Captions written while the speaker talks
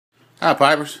Hi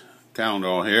Pipers,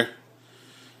 Calendar here,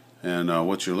 and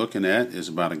what you're looking at is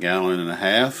about 1.5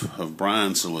 gallons of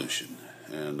brine solution,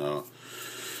 and a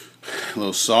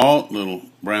little salt, little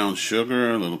brown sugar,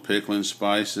 a little pickling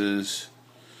spices.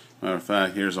 Matter of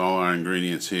fact, here's all our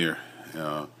ingredients here: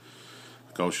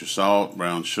 kosher salt,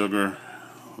 brown sugar,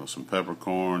 some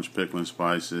peppercorns, pickling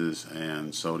spices,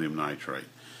 and sodium nitrate.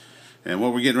 And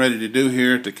what we're getting ready to do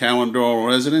here at the Calendar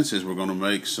residence is we're going to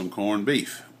make some corned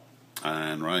beef.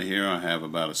 And right here I have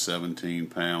about a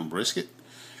 17-pound brisket.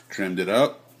 Trimmed it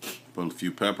up, put a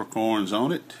few peppercorns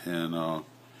on it, and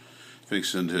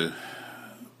fixing to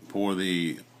pour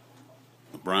the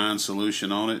brine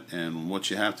solution on it. And what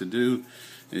you have to do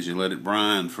is you let it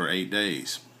brine for 8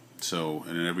 days. So,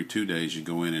 and then every 2 days you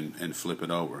go in and flip it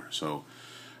over. So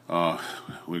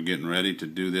we're getting ready to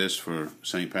do this for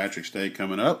St. Patrick's Day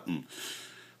coming up. And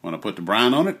when I put the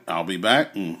brine on it, I'll be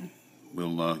back and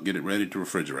we'll get it ready to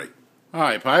refrigerate. All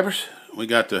right, Pipers, we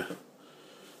got the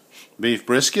beef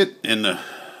brisket in the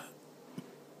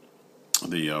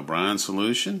brine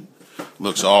solution.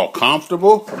 Looks all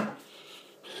comfortable.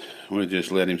 We'll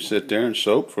just let him sit there and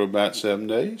soak for about 7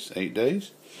 days, 8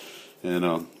 days,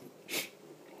 and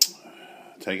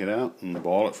take it out and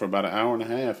boil it for about 1.5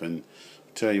 hours. And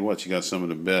I'll tell you what, you got some of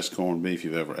the best corned beef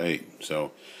you've ever ate.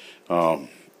 So I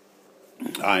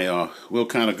will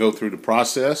kind of go through the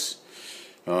process.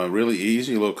 Really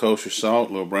easy. A little kosher salt,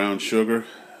 a little brown sugar.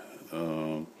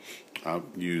 I've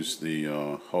used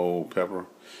the whole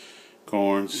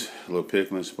peppercorns, a little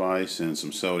pickling spice, and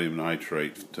some sodium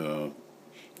nitrate to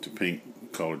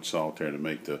pink colored salt there to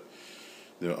make the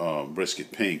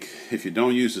brisket pink. If you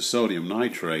don't use the sodium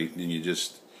nitrate and you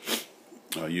just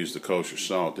use the kosher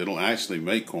salt, it'll actually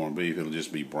make corned beef. It'll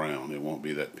just be brown. It won't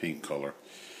be that pink color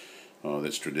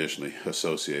that's traditionally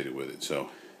associated with it.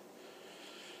 So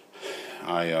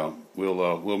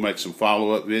we'll make some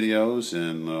follow-up videos,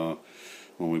 and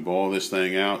when we boil this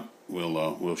thing out,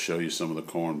 we'll show you some of the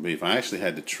corned beef. I actually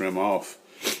had to trim off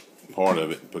part of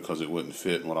it because it wouldn't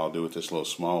fit. And what I'll do with this little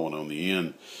small one on the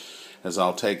end is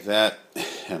I'll take that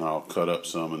and I'll cut up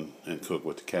some and cook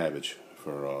with the cabbage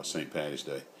for St. Patty's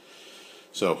Day.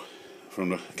 So from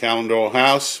the Calendar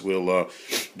house, we'll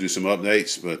do some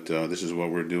updates, but this is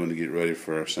what we're doing to get ready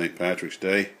for St. Patrick's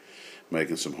Day,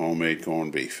 making some homemade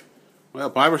corned beef. Well,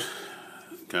 Pipers,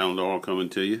 Calendar coming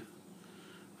to you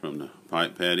from the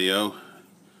pipe patio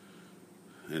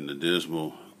in the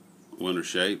dismal winter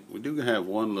shape. We do have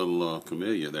one little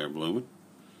camellia there blooming,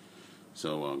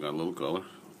 so got a little color.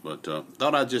 But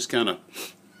thought I'd just kind of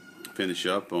finish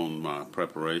up on my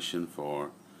preparation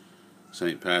for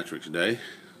St. Patrick's Day.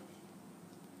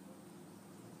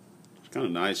 It's kind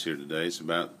of nice here today. It's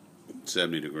about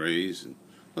 70 degrees and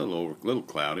a little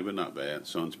cloudy, but not bad.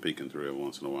 Sun's peeking through every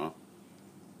once in a while.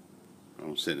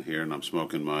 I'm sitting here and I'm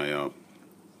smoking my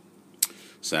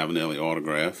Savinelli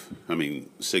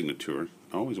signature.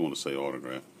 I always want to say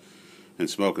autograph. And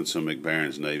smoking some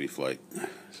McBaron's Navy Flake.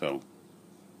 So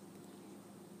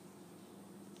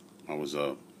I was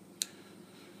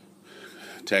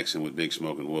texting with Big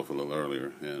Smoking Wolf a little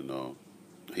earlier, and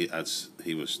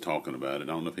he was talking about it. I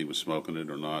don't know if he was smoking it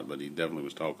or not, but he definitely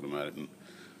was talking about it. And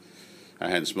I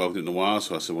hadn't smoked it in a while,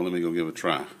 so I said, well, let me go give it a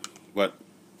try. But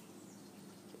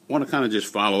I want to kind of just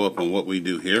follow up on what we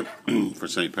do here for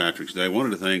St. Patrick's Day.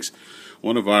 One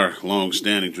of our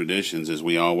long-standing traditions is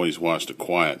we always watch The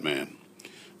Quiet Man.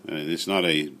 And it's not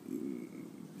a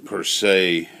per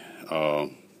se,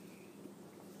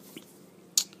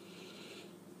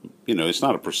 it's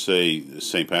not a per se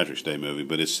St. Patrick's Day movie,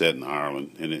 but it's set in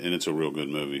Ireland, and it's a real good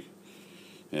movie.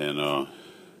 And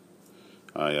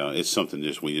it's something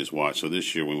we just watched. So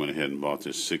this year we went ahead and bought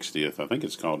this 60th. I think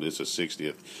it's a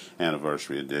 60th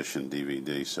anniversary edition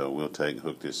DVD. So we'll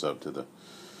hook this up to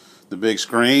the big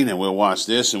screen, and we'll watch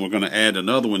this. And we're going to add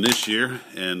another one this year,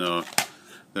 and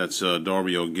that's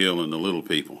Darby O'Gill and the Little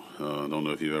People. I don't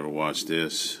know if you've ever watched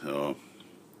this,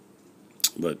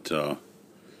 but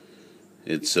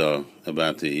it's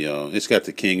about it's got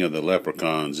the King of the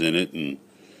Leprechauns in it, and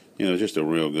just a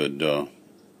real good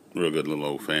little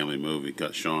old family movie.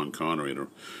 Got Sean Connery at a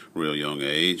real young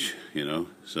age,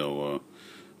 So,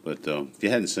 but if you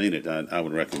hadn't seen it, I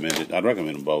would recommend it. I'd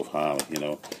recommend them both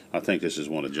highly. I think this is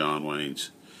one of John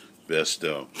Wayne's best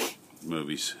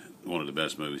movies. One of the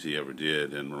best movies he ever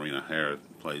did, and Marina Hare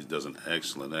does an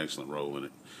excellent role in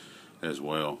it as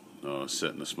well.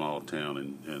 Set in a small town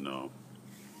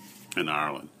in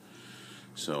Ireland.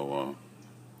 So,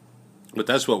 but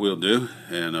that's what we'll do,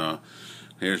 and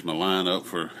here's my lineup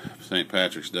for St.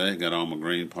 Patrick's Day. Got all my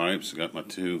green pipes. Got my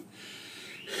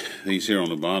these here on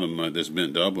the bottom. This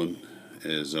bent Dublin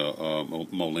is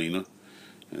Molina,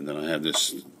 and then I have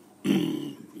this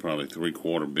probably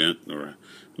 3/4 bent, or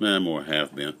more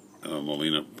half bent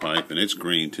Molina pipe, and it's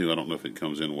green too. I don't know if it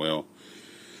comes in well.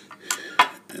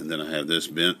 And then I have this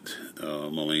bent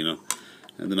Molina,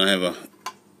 and then I have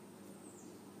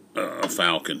a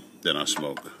Falcon that I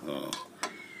smoke,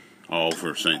 all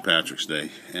for St. Patrick's Day.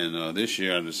 And this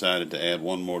year I decided to add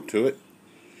one more to it,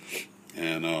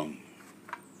 and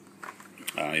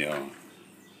I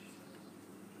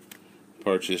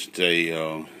purchased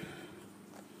a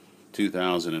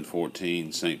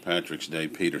 2014 St. Patrick's Day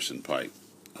Peterson pipe.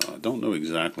 I don't know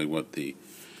exactly what the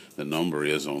number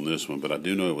is on this one, but I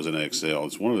do know it was an XL.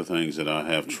 It's one of the things that I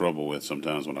have trouble with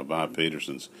sometimes when I buy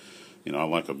Petersons. I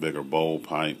like a bigger bowl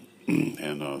pipe,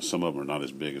 and some of them are not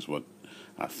as big as what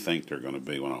I think they're going to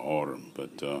be when I order them.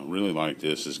 But really like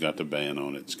this. It's got the band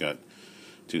on it. It's got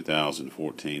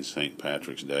 2014 St.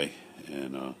 Patrick's Day,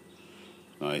 and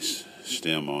nice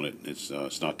stem on it.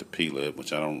 It's not the P-lip,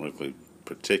 which I don't really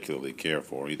particularly care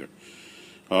for either.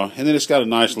 And then it's got a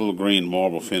nice little green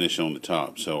marble finish on the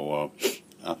top. So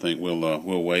I think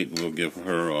we'll wait and we'll give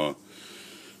her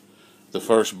the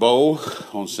first bowl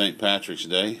on St. Patrick's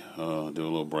Day. Do a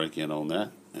little break-in on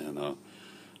that, and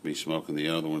be smoking the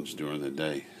other ones during the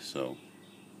day. So,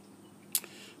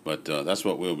 but that's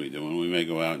what we'll be doing. We may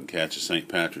go out and catch a St.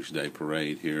 Patrick's Day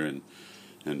parade here in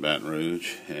Baton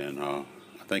Rouge, and I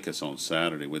think it's on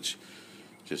Saturday, which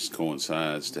just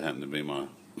coincides to happen to be my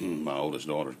my oldest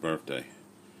daughter's birthday,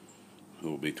 who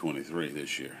will be 23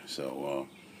 this year. So,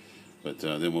 but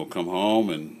then we'll come home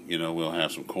and we'll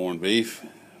have some corned beef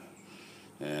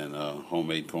and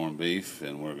homemade corned beef,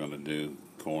 and we're going to do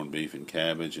corned beef and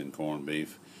cabbage and corned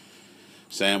beef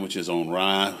sandwiches on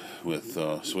rye with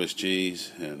Swiss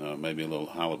cheese and maybe a little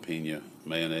jalapeno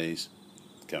mayonnaise,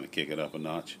 kind of kick it up a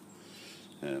notch,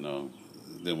 and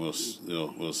then we'll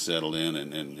settle in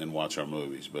and watch our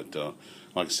movies. But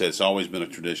like I said, it's always been a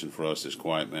tradition for us, this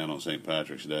Quiet Man on St.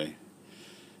 Patrick's Day,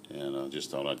 and I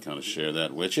just thought I'd kind of share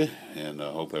that with you, and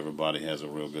I hope everybody has a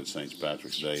real good St.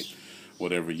 Patrick's Day.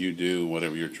 Whatever you do,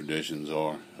 whatever your traditions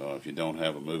are, if you don't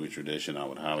have a movie tradition, I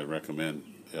would highly recommend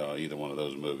either one of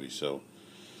those movies. So,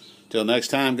 till next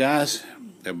time, guys,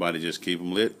 everybody just keep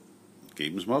them lit,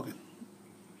 keep them smoking.